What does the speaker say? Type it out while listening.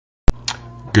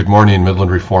Good morning,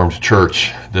 Midland Reformed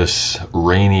Church. This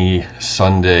rainy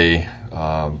Sunday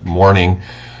morning,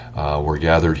 we're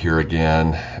gathered here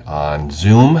again on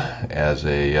Zoom as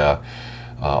a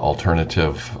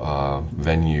alternative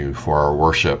venue for our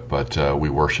worship, but we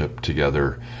worship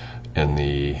together in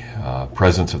the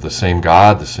presence of the same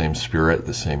God, the same Spirit,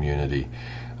 the same unity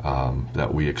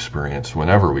that we experience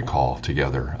whenever we call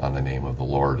together on the name of the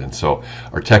Lord. And so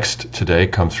our text today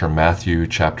comes from Matthew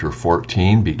chapter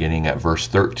 14, beginning at verse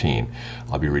 13.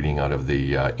 I'll be reading out of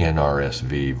the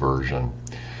NRSV version.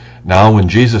 Now when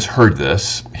Jesus heard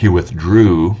this, he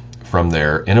withdrew from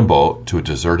there in a boat to a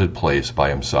deserted place by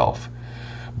himself.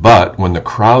 But when the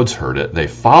crowds heard it, they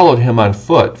followed him on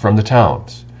foot from the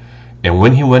towns. And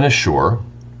when he went ashore,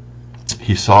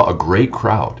 he saw a great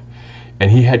crowd, and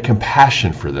he had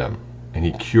compassion for them, and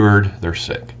he cured their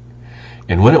sick.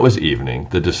 And when it was evening,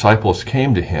 the disciples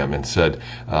came to him and said,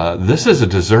 This is a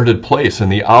deserted place,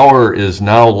 and the hour is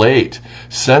now late.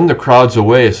 Send the crowds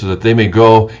away so that they may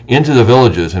go into the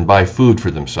villages and buy food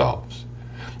for themselves.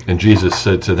 And Jesus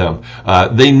said to them,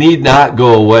 They need not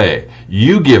go away.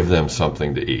 You give them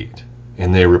something to eat.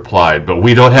 And they replied, But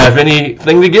we don't have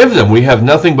anything to give them. We have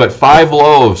nothing but 5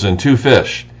 loaves and 2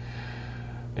 fish.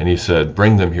 And he said,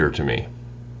 Bring them here to me.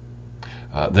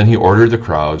 Then he ordered the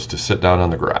crowds to sit down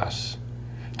on the grass.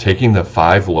 Taking the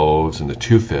 5 loaves and the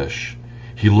 2 fish,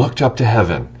 he looked up to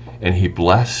heaven, and he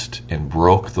blessed and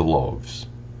broke the loaves.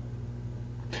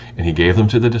 And he gave them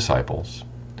to the disciples,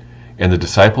 and the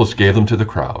disciples gave them to the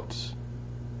crowds.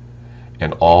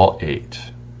 And all ate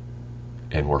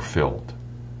and were filled.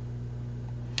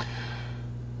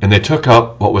 And they took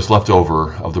up what was left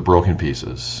over of the broken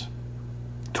pieces,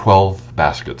 12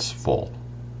 baskets full.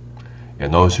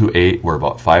 And those who ate were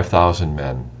about 5,000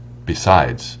 men,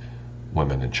 besides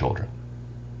women and children.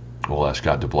 We'll ask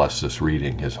God to bless this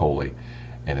reading, his holy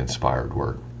and inspired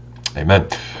word. Amen.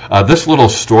 This little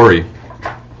story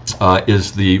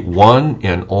is the one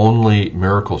and only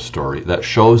miracle story that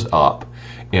shows up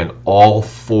in all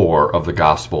 4 of the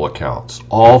gospel accounts.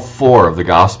 All 4 of the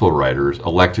gospel writers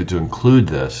elected to include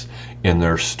this in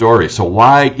their story. So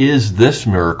why is this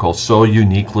miracle so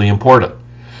uniquely important?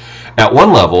 At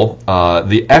one level,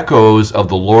 the echoes of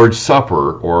the Lord's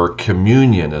Supper, or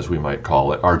communion as we might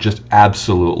call it, are just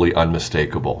absolutely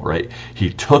unmistakable, right?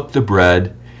 He took the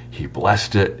bread, he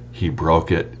blessed it, he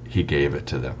broke it, he gave it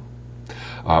to them.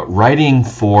 Writing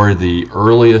for the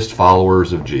earliest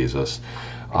followers of Jesus,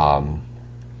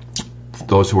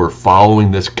 those who were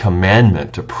following this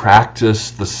commandment to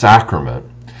practice the sacrament,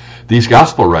 these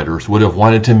gospel writers would have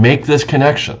wanted to make this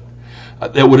connection.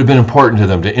 It would have been important to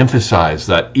them to emphasize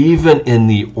that even in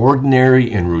the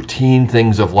ordinary and routine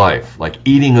things of life, like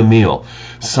eating a meal,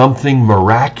 something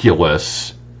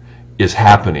miraculous is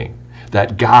happening,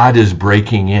 that God is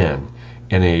breaking in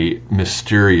a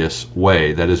mysterious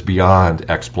way that is beyond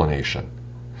explanation.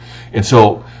 And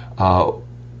so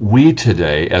we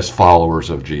today, as followers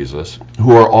of Jesus,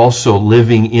 who are also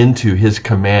living into his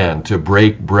command to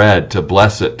break bread, to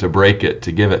bless it, to break it,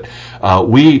 to give it,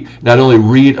 we not only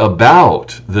read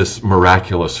about this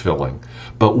miraculous filling,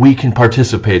 but we can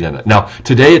participate in it. Now,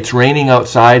 today it's raining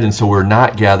outside, and so we're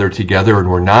not gathered together and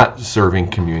we're not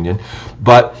serving communion.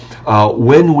 But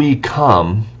when we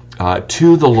come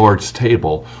to the Lord's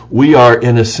table, we are,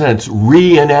 in a sense,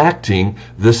 reenacting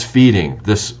this feeding,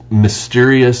 this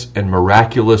mysterious and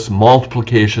miraculous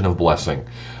multiplication of blessing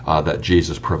that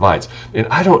Jesus provides. And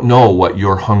I don't know what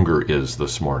your hunger is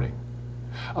this morning.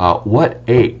 What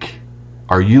ache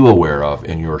are you aware of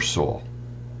in your soul?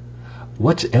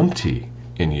 What's empty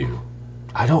in you?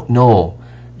 I don't know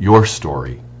your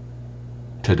story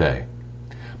today,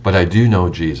 but I do know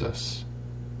Jesus.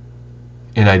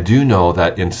 And I do know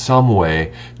that in some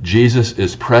way, Jesus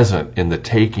is present in the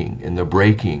taking, in the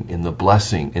breaking, in the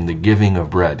blessing, in the giving of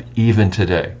bread, even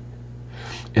today.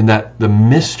 And that the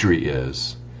mystery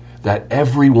is that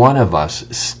every one of us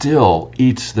still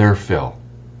eats their fill.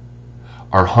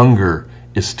 Our hunger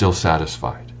is still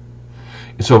satisfied.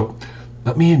 And so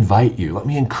let me invite you, let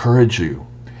me encourage you,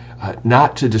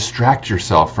 not to distract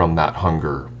yourself from that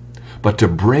hunger, but to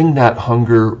bring that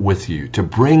hunger with you, to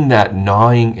bring that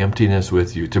gnawing emptiness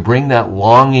with you, to bring that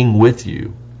longing with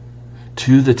you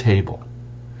to the table,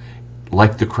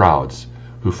 like the crowds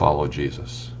who follow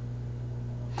Jesus.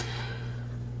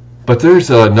 But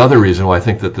there's another reason why I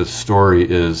think that this story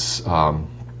is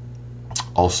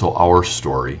also our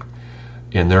story,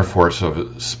 and therefore it's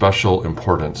of special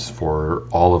importance for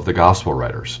all of the gospel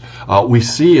writers. We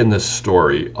see in this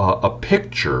story a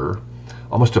picture,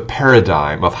 almost a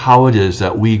paradigm of how it is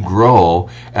that we grow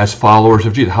as followers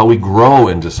of Jesus, how we grow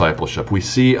in discipleship. We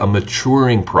see a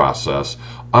maturing process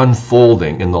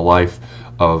unfolding in the life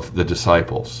of the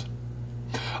disciples.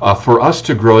 For us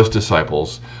to grow as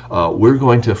disciples, we're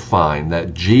going to find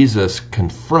that Jesus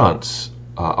confronts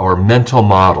our mental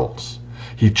models.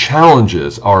 He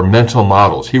challenges our mental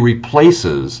models. He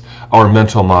replaces our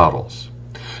mental models.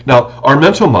 Now, our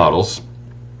mental models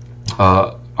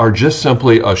are just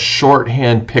simply a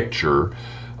shorthand picture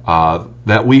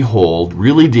that we hold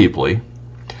really deeply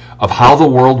of how the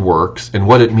world works and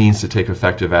what it means to take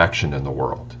effective action in the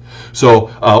world. So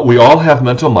we all have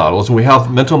mental models, and we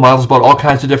have mental models about all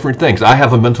kinds of different things. I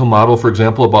have a mental model, for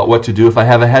example, about what to do if I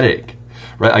have a headache.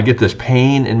 Right? I get this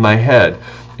pain in my head,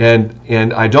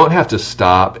 and I don't have to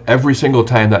stop every single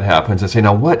time that happens and say,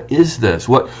 now what is this?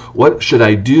 What should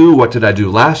I do? What did I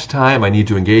do last time? I need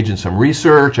to engage in some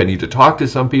research. I need to talk to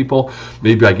some people.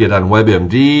 Maybe I get on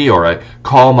WebMD, or I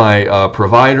call my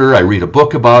provider. I read a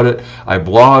book about it. I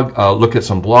blog, look at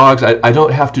some blogs. I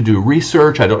don't have to do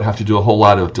research. I don't have to do a whole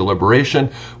lot of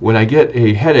deliberation. When I get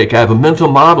a headache, I have a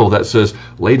mental model that says,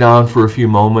 lay down for a few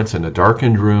moments in a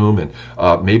darkened room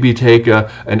and maybe take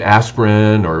an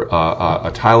aspirin or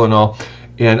a Tylenol,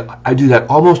 and I do that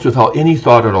almost without any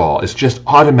thought at all. It's just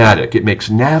automatic. It makes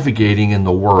navigating in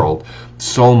the world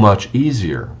so much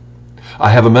easier. I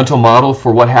have a mental model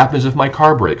for what happens if my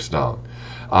car breaks down.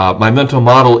 My mental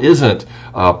model isn't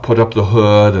put up the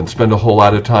hood and spend a whole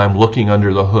lot of time looking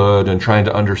under the hood and trying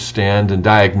to understand and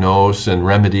diagnose and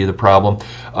remedy the problem.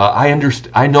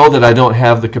 I know that I don't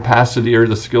have the capacity or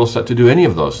the skill set to do any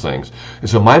of those things. And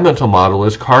so my mental model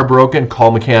is car broken,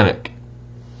 call mechanic.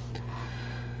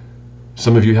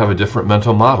 Some of you have a different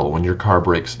mental model when your car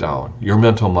breaks down. Your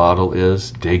mental model is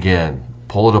dig in,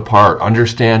 pull it apart,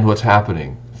 understand what's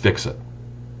happening, fix it.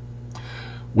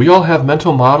 We all have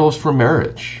mental models for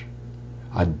marriage,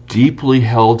 deeply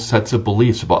held sets of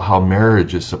beliefs about how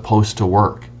marriage is supposed to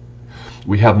work.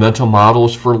 We have mental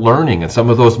models for learning, and some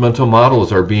of those mental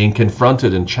models are being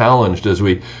confronted and challenged as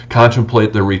we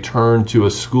contemplate the return to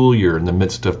a school year in the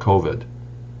midst of COVID.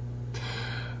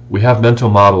 We have mental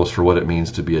models for what it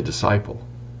means to be a disciple,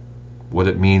 what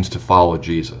it means to follow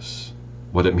Jesus,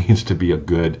 what it means to be a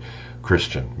good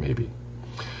Christian, maybe.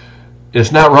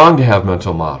 It's not wrong to have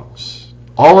mental models.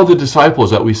 All of the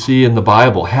disciples that we see in the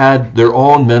Bible had their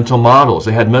own mental models.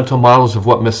 They had mental models of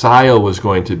what Messiah was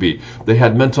going to be. They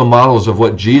had mental models of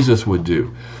what Jesus would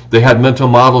do. They had mental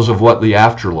models of what the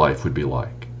afterlife would be like.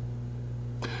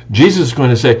 Jesus is going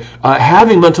to say,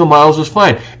 having mental models is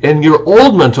fine. And your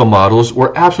old mental models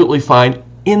were absolutely fine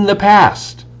in the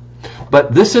past.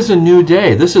 But this is a new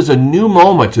day. This is a new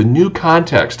moment, a new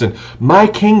context. And my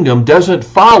kingdom doesn't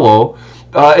follow,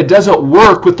 it doesn't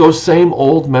work with those same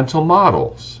old mental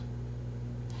models.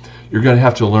 You're going to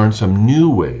have to learn some new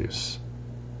ways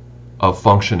of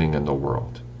functioning in the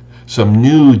world. Some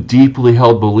new, deeply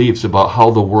held beliefs about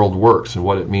how the world works and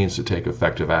what it means to take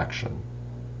effective action.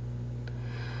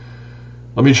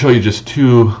 Let me show you just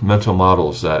two mental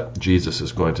models that Jesus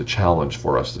is going to challenge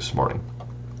for us this morning.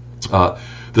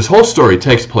 This whole story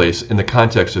takes place in the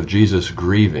context of Jesus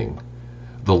grieving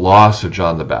the loss of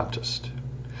John the Baptist.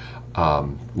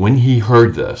 When he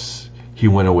heard this, he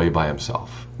went away by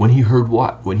himself. When he heard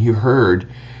what? When he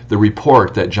heard the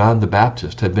report that John the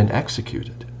Baptist had been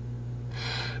executed.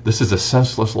 This is a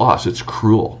senseless loss. It's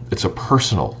cruel. It's a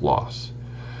personal loss.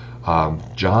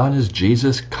 John is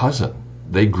Jesus' cousin.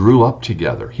 They grew up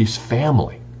together. He's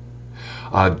family.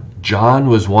 John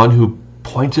was one who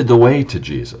pointed the way to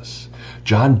Jesus.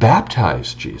 John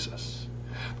baptized Jesus.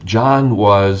 John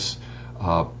was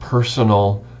a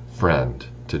personal friend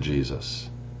to Jesus.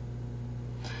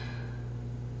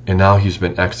 And now he's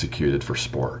been executed for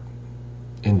sport.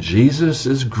 And Jesus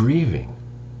is grieving.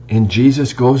 And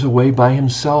Jesus goes away by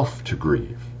himself to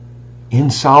grieve. In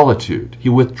solitude, he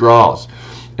withdraws.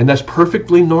 And that's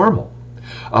perfectly normal.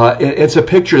 It's a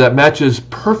picture that matches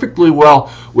perfectly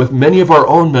well with many of our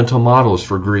own mental models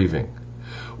for grieving.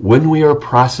 When we are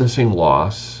processing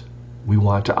loss, we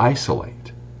want to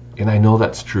isolate. And I know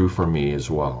that's true for me as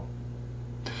well.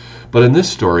 But in this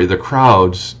story, the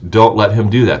crowds don't let him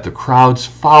do that. The crowds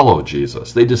follow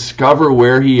Jesus. They discover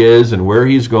where he is and where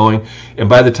he's going. And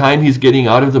by the time he's getting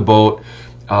out of the boat,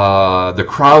 the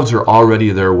crowds are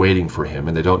already there waiting for him,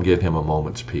 and they don't give him a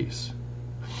moment's peace.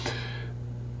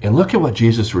 And look at what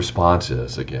Jesus' response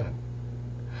is again.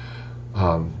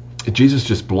 Jesus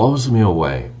just blows me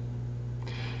away.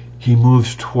 He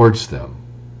moves towards them.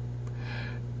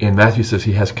 And Matthew says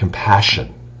he has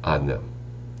compassion on them.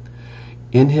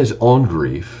 In his own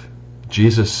grief,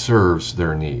 Jesus serves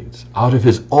their needs. Out of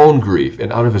his own grief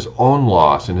and out of his own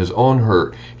loss and his own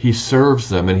hurt, he serves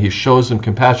them and he shows them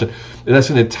compassion. And that's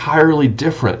an entirely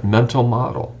different mental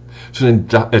model. It's an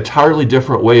entirely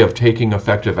different way of taking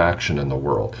effective action in the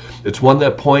world. It's one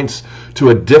that points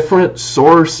to a different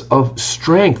source of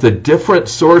strength, a different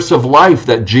source of life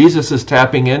that Jesus is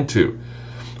tapping into.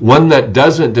 One that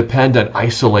doesn't depend on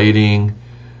isolating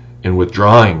and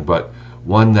withdrawing, but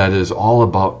one that is all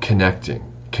about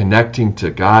connecting to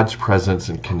God's presence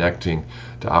and connecting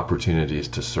to opportunities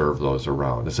to serve those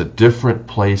around. It's a different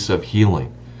place of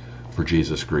healing for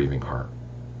Jesus' grieving heart.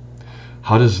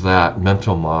 How does that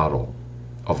mental model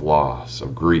of loss,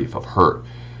 of grief, of hurt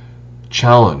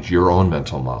challenge your own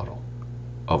mental model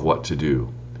of what to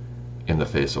do in the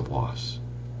face of loss?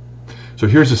 So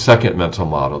here's a second mental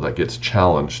model that gets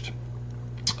challenged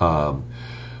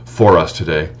for us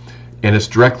today, and it's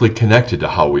directly connected to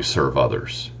how we serve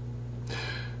others.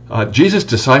 Jesus'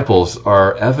 disciples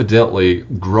are evidently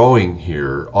growing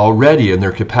here already in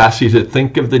their capacity to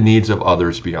think of the needs of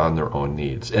others beyond their own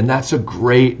needs, and that's a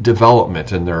great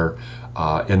development in their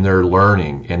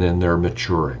learning and in their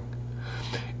maturing.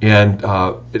 And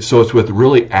so it's with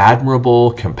really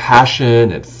admirable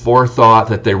compassion and forethought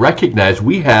that they recognize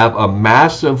we have a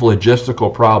massive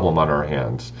logistical problem on our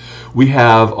hands. We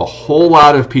have a whole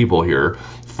lot of people here,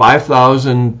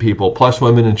 5,000 people plus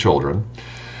women and children,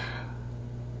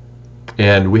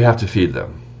 and we have to feed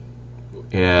them.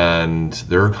 And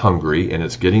they're hungry, and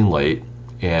it's getting late,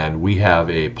 and we have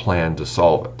a plan to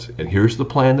solve it. And here's the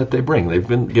plan that they bring. They've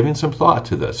been giving some thought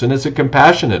to this, and it's a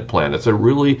compassionate plan. It's a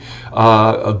really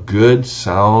a good,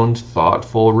 sound,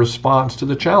 thoughtful response to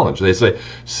the challenge. They say,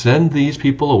 send these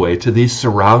people away to these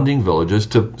surrounding villages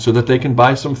so that they can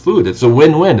buy some food. It's a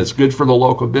win-win. It's good for the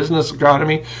local business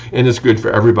economy, and it's good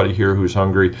for everybody here who's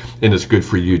hungry, and it's good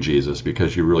for you, Jesus,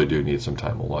 because you really do need some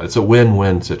time alone. It's a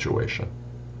win-win situation.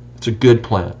 It's a good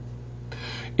plan.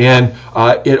 And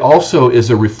it also is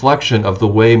a reflection of the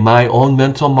way my own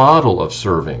mental model of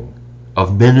serving,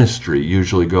 of ministry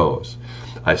usually goes.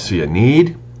 I see a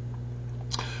need.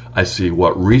 I see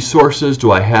what resources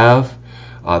do I have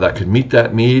that could meet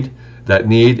that need,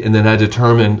 and then I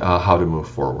determine how to move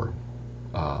forward.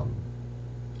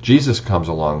 Jesus comes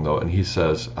along, though, and he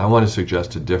says, I want to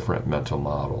suggest a different mental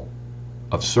model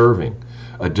of serving,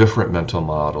 a different mental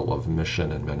model of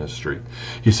mission and ministry.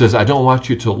 He says, I don't want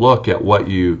you to look at what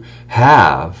you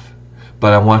have,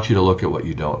 but I want you to look at what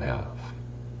you don't have.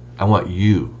 I want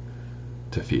you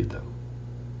to feed them.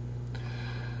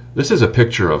 This is a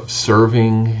picture of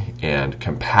serving and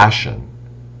compassion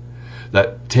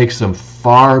that takes them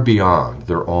far beyond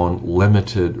their own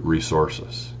limited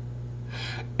resources.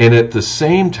 And at the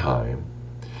same time,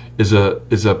 is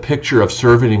a picture of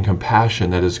serving and compassion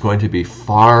that is going to be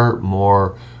far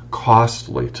more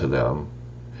costly to them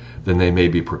than they may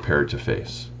be prepared to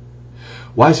face.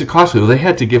 Why is it costly? Well, they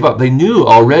had to give up. They knew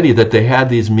already that they had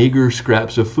these meager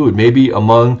scraps of food. Maybe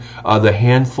among the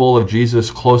handful of Jesus'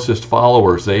 closest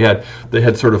followers, they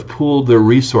had sort of pooled their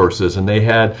resources, and they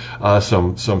had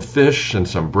some fish and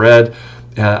some bread.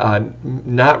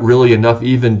 Not really enough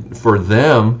even for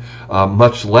them,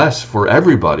 much less for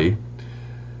everybody.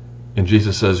 And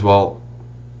Jesus says, well,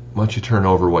 why don't you turn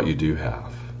over what you do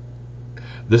have?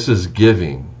 This is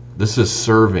giving. This is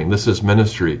serving. This is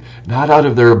ministry. Not out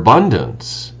of their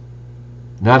abundance.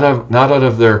 Not out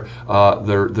of their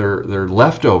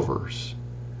leftovers.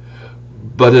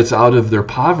 But it's out of their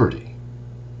poverty.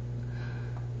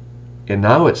 And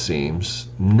now it seems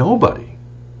nobody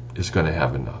is going to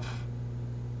have enough.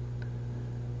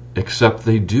 Except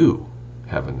they do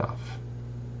have enough.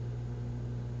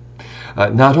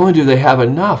 Not only do they have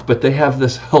enough, but they have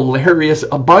this hilarious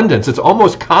abundance. It's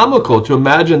almost comical to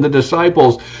imagine the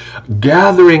disciples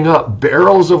gathering up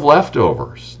barrels of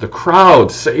leftovers, the crowd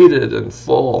sated and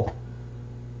full,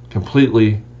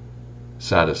 completely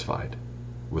satisfied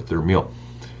with their meal.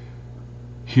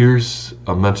 Here's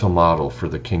a mental model for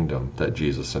the kingdom that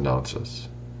Jesus announces.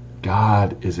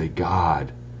 God is a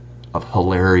God of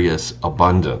hilarious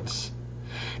abundance.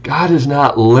 God is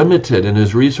not limited in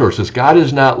his resources. God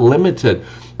is not limited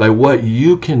by what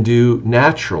you can do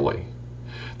naturally.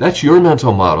 That's your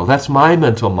mental model. That's my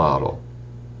mental model.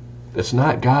 It's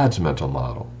not God's mental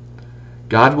model.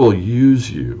 God will use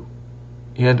you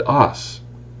and us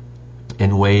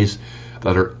in ways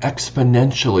that are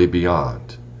exponentially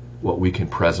beyond what we can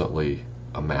presently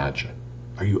imagine.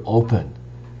 Are you open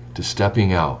to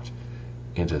stepping out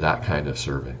into that kind of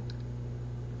serving?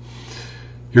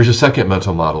 Here's a second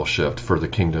mental model shift for the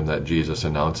kingdom that Jesus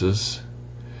announces.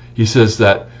 He says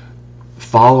that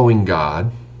following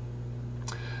God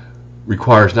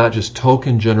requires not just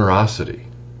token generosity,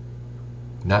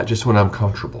 not just when I'm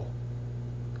comfortable,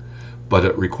 but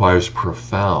it requires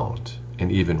profound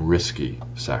and even risky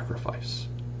sacrifice.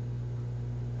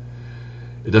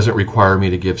 It doesn't require me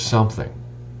to give something.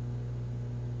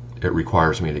 It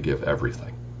requires me to give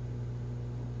everything.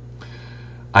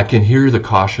 I can hear the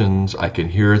cautions, I can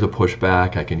hear the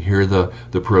pushback, I can hear the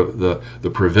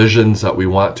provisions that we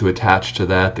want to attach to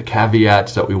that, the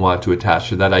caveats that we want to attach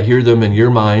to that. I hear them in your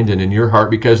mind and in your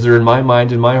heart because they're in my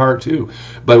mind and my heart too.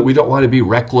 But we don't want to be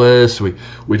reckless. We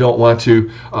don't want to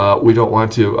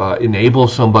enable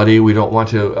somebody. We don't want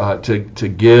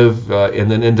to give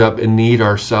and then end up in need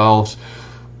ourselves.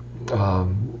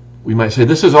 We might say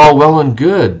this is all well and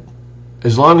good,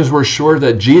 as long as we're sure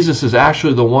that Jesus is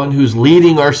actually the one who's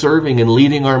leading our serving and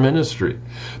leading our ministry.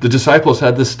 The disciples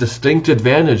had this distinct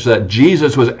advantage that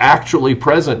Jesus was actually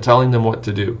present telling them what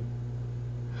to do.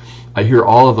 I hear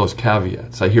all of those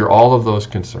caveats. I hear all of those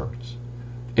concerns.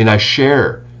 And I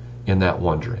share in that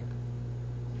wondering.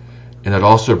 And it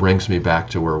also brings me back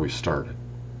to where we started.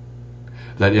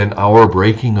 That in our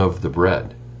breaking of the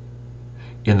bread,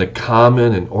 in the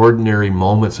common and ordinary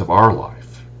moments of our life,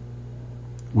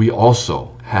 we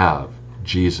also have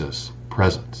Jesus'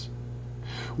 presence.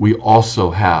 We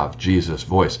also have Jesus'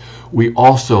 voice. We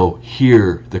also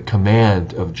hear the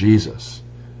command of Jesus,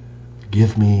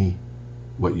 give me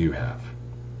what you have.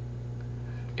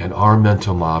 And our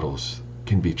mental models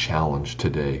can be challenged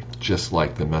today, just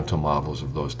like the mental models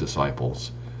of those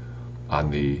disciples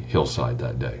on the hillside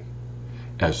that day,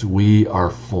 as we are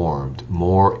formed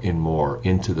more and more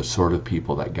into the sort of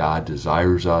people that God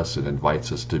desires us and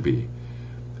invites us to be,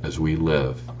 as we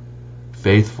live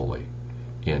faithfully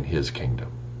in His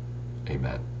kingdom.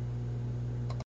 Amen.